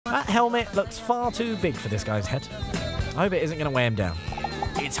That helmet looks far too big for this guy's head. I hope it isn't going to weigh him down.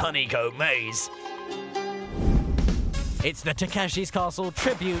 It's Honeycomb Maze. It's the Takeshi's Castle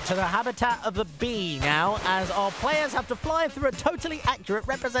tribute to the habitat of the bee now, as our players have to fly through a totally accurate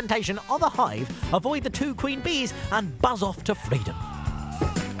representation of a hive, avoid the 2 queen bees, and buzz off to freedom.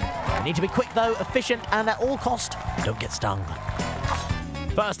 You need to be quick though, efficient, and at all cost, don't get stung.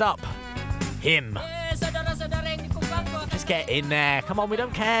 First up, him. Just get in there. Come on, we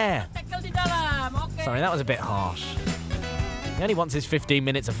don't care. Sorry, that was a bit harsh. He only wants his 15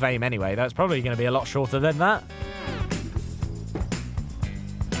 minutes of fame anyway, though it's probably going to be a lot shorter than that.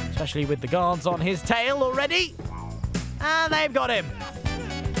 Especially with the guards on his tail already. And they've got him.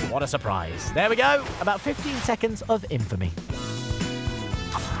 What a surprise. There we go. About 15 seconds of infamy.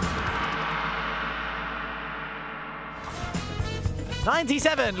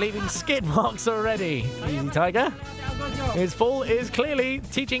 '97, leaving skid marks already. Easy, Tiger. His fall is clearly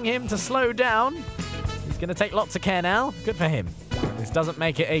teaching him to slow down. He's going to take lots of care now. Good for him. This doesn't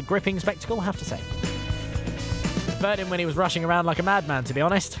make it a gripping spectacle, I have to say. Preferred him when he was rushing around like a madman, to be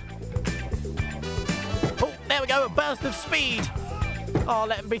honest. Oh, there we go, a burst of speed. Oh,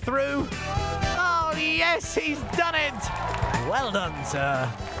 let him be through. Oh, yes, he's done it. Well done, sir.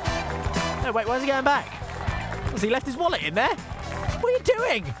 No, wait, where's he going back? Has he left his wallet in there? What are you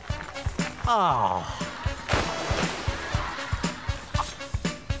doing? Oh.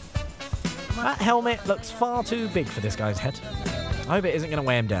 That helmet looks far too big for this guy's head. I hope it isn't going to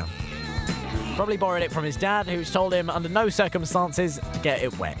weigh him down. Probably borrowed it from his dad, who's told him under no circumstances to get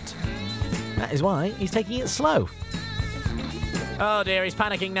it wet. That is why he's taking it slow. Oh dear, he's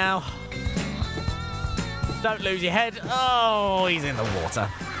panicking now. Don't lose your head. Oh, he's in the water.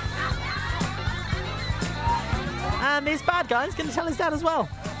 And this bad guy's going to tell his dad as well.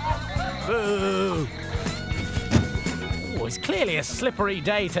 Boo! Oh, it's clearly a slippery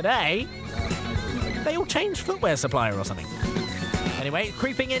day today. They all changed footwear supplier or something. Anyway,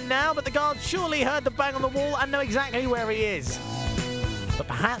 creeping in now, but the guards surely heard the bang on the wall and know exactly where he is. But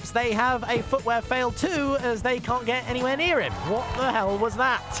perhaps they have a footwear fail too, as they can't get anywhere near him. What the hell was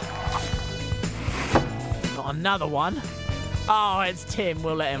that? Got another one. Oh, it's Tim.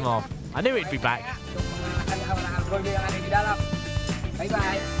 We'll let him off. I knew he'd be back. Wait,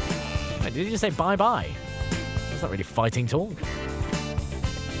 did he just say bye-bye? That's not really fighting talk.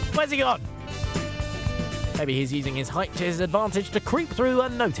 Where's he gone? Maybe he's using his height to his advantage to creep through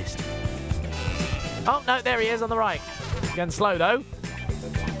unnoticed. Oh, no, there he is on the right. He's going slow, though.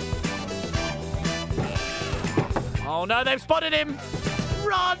 Oh, no, they've spotted him.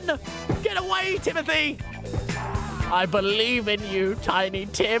 Run! Get away, Timothy! I believe in you, Tiny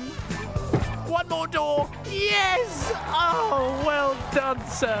Tim. One more door. Yes! Oh, well done,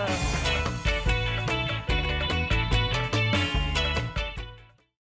 sir.